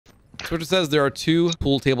Swiftor says there are 2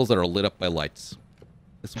 pool tables that are lit up by lights.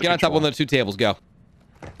 Let's get on top of one of the 2 tables. Go.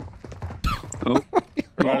 Oh.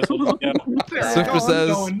 Swiftor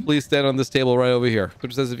says, please stand on this table right over here.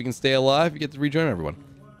 Swiftor says if you can stay alive, you get to rejoin everyone.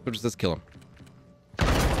 Swiftor says kill him.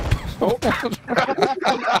 Oh.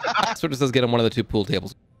 Swiftor says get on one of the 2 pool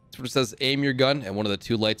tables. Swiftor says aim your gun at one of the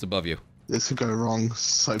 2 lights above you. This could go wrong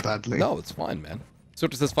so badly. No, it's fine, man.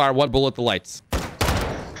 Swiftor says fire 1 bullet at the lights.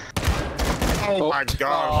 Oh my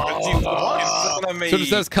god, what did you walk in front of me? Swiftor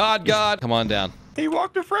says COD God. Come on down. He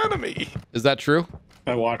walked in front of me. Is that true?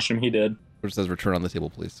 I watched him. He did. Swiftor says return on the table,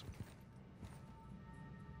 please.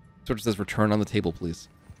 Swiftor says return on the table, please.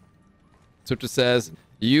 Swiftor says,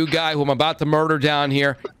 you guy who I'm about to murder down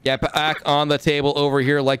here, get back on the table over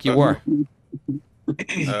here like you were.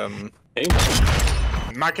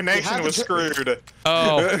 My connection was screwed.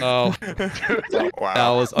 Oh. Wow. That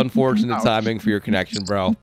was unfortunate timing for your connection, bro.